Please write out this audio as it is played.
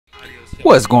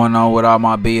What's going on with all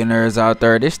my billionaires out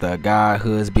there? This the guy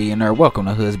Hoods Billionaire. Welcome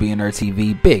to Hoods Billionaire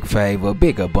TV. Big favor,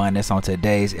 big abundance. On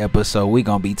today's episode, we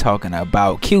gonna be talking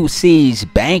about QC's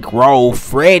Bankroll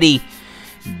Freddie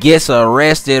gets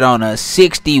arrested on a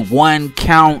 61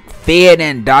 count Fed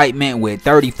indictment with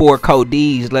 34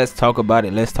 codees. Let's talk about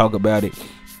it.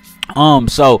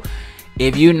 So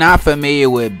if you're not familiar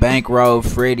with Bankroll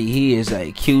Freddie, he is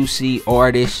a QC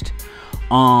artist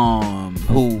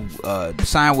who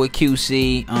signed with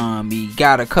QC. He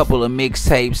got a couple of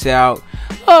mixtapes out,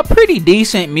 pretty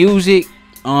decent music.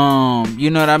 You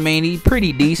know what I mean? He's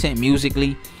pretty decent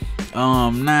musically.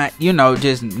 Not,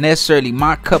 just necessarily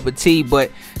my cup of tea,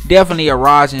 but definitely a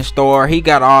rising star. He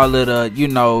got all of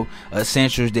the,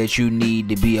 essentials that you need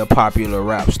to be a popular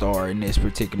rap star in this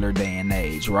particular day and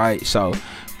age, right? So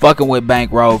fucking with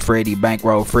Bankroll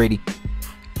Freddie.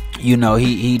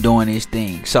 He doing his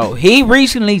thing. So he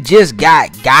recently just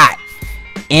got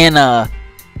in a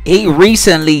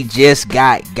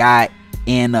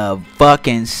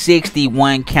fucking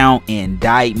 61 count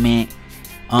indictment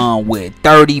with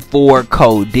 34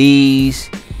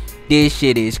 codees. This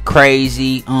shit is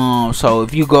crazy. So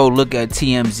if you go look at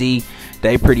TMZ,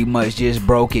 they pretty much just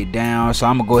broke it down. So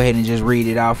I'm gonna go ahead and just read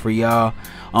it out for y'all.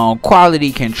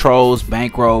 Quality controls.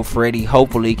 Bankroll Freddie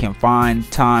hopefully can find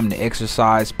time to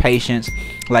exercise patience,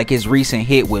 like his recent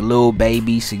hit with Lil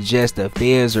Baby suggests. The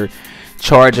feds are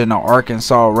charging the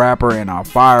Arkansas rapper in a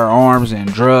firearms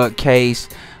and drug case.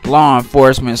 Law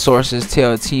enforcement sources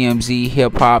tell TMZ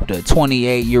Hip Hop the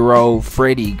 28-year-old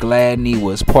Freddie Gladney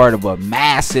was part of a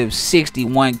massive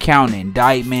 61 count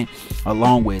indictment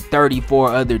along with 34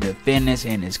 other defendants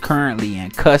and is currently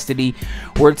in custody.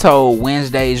 We're told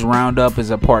Wednesday's roundup is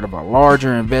a part of a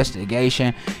larger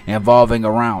investigation involving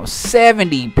around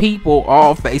 70 people,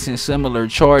 all facing similar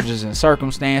charges and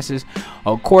circumstances.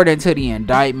 According to the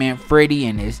indictment, Freddie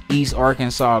and his East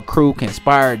Arkansas crew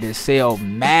conspired to sell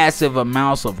massive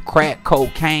amounts of crack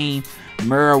cocaine,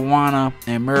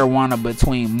 marijuana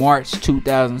between March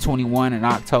 2021 and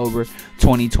October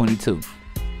 2022.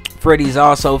 Freddie's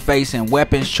also facing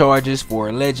weapons charges for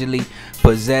allegedly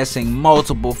possessing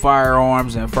multiple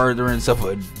firearms and furtherance of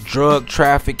a drug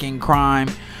trafficking crime.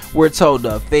 We're told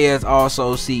the feds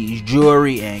also seized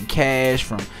jewelry and cash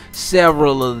from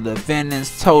several of the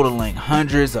defendants, totaling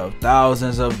hundreds of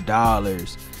thousands of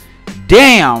dollars.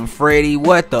 Damn, Freddie,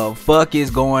 what the fuck is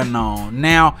going on?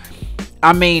 Now,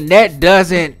 I mean, that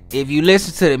doesn't, if you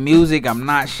listen to the music, I'm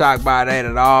not shocked by that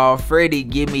at all. Freddie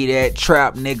give me that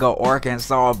trap nigga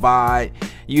Arkansas vibe.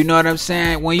 You know what I'm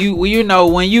saying? When you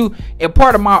in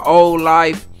part of my old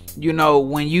life,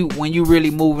 when you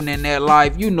really moving in that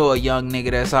life, a young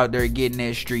nigga that's out there getting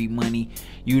that street money,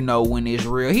 when it's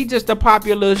real. He just a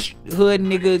popular hood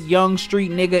nigga, young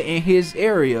street nigga in his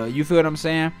area. You feel what I'm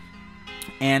saying?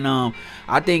 And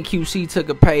I think QC took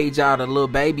a page out of Lil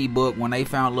Baby book. When they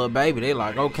found Lil Baby, they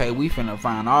like, okay, we finna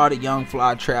find all the young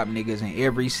fly trap niggas in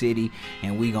every city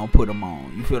and we gonna put them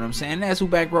on. You feel what I'm saying? That's who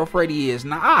Bankroll Freddie is.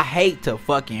 Now, I hate to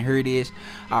fucking hear this.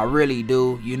 I really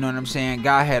do. You know what I'm saying?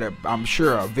 Guy had I'm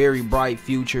sure a very bright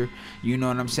future. You know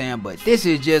what I'm saying? But this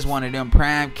is just one of them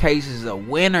prime cases of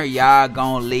when are y'all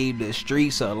gonna leave the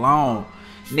streets alone?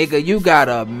 Nigga, you got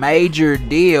a major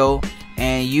deal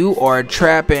and you are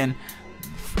trapping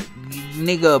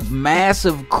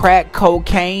massive crack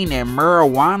cocaine and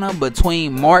marijuana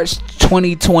between March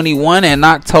 2021 and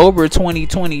October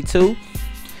 2022.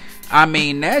 I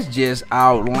mean, that's just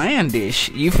outlandish.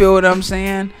 You feel what I'm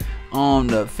saying?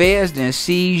 The feds then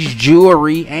seized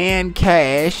jewelry and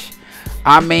cash.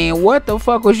 I mean, what the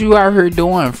fuck was you out here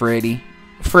doing, Freddie?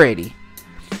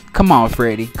 Come on,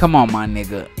 Freddie. Come on, my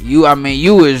nigga.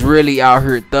 You was really out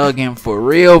here thugging for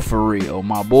real,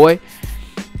 my boy.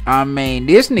 I mean,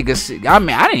 this nigga, I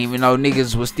didn't even know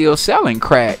niggas was still selling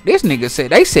crack. This nigga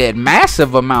they said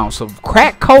massive amounts of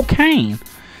crack cocaine.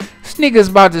 This nigga's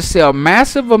about to sell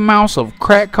massive amounts of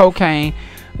crack cocaine.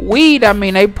 Weed, I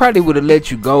mean, they probably would have let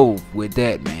you go with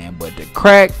that, man. But the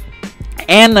crack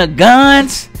and the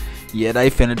guns, yeah,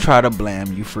 they finna try to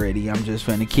blame you, Freddie. I'm just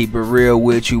finna keep it real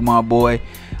with you, my boy.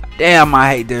 Damn, I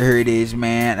hate to hear this,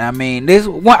 man. I mean,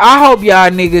 I hope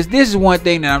y'all niggas, this is one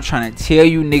thing that I'm trying to tell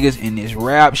you niggas in this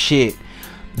rap shit.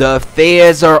 The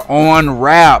feds are on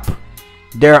rap.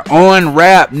 They're on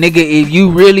rap, nigga. If you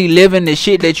really living the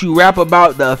shit that you rap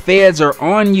about, the feds are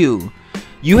on you.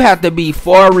 You have to be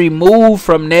far removed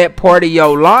from that part of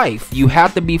your life. You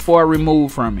have to be far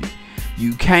removed from it.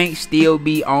 You can't still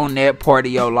be on that part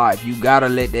of your life. You gotta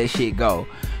let that shit go.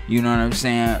 You know what I'm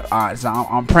saying? So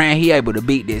I'm praying he able to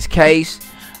beat this case.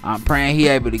 I'm praying he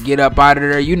able to get up out of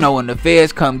there. When the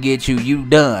feds come get you, you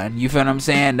done. You feel what I'm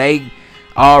saying?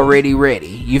 already ready.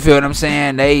 You feel what I'm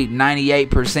saying? They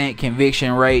 98%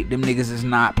 conviction rate. Them niggas is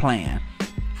not playing.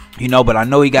 You know, but I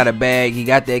know he got a bag. He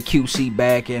got that QC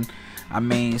backing. I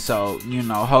mean, so, you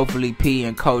know, hopefully P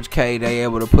and Coach K, they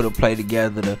able to put a play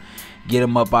together to get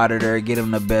him up out of there, get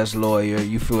him the best lawyer.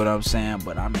 You feel what I'm saying?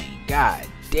 But I mean, god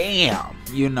damn,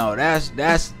 you know,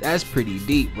 that's pretty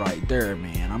deep right there,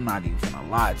 man. I'm not even gonna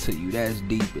lie to you. That's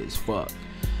deep as fuck.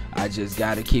 I just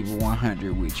gotta keep it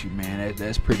 100 with you, man.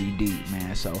 That's pretty deep,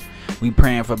 man. So we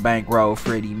praying for Bankroll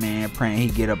Freddie, man. Praying he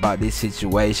get up out this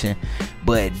situation.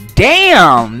 But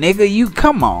damn, nigga, you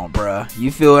come on, bruh.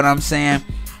 You feel what I'm saying?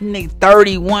 Nigga,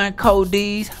 31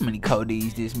 codees. How many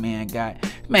codees this man got?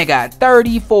 Man got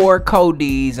 34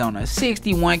 codees on a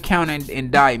 61 count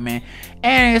indictment,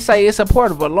 and it say it's a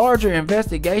part of a larger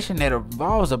investigation that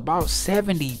involves about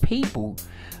 70 people.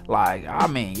 Like, I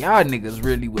mean, y'all niggas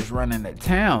really was running the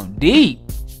town deep.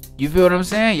 You feel what I'm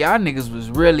saying? Y'all niggas was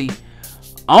really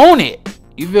on it.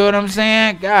 You feel what I'm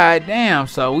saying? God damn.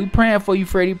 So we praying for you,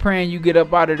 Freddie. Praying you get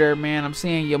up out of there, man. I'm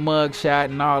seeing your mug shot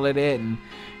and all of that, and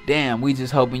damn, we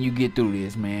just hoping you get through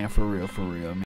this, man. For real, man.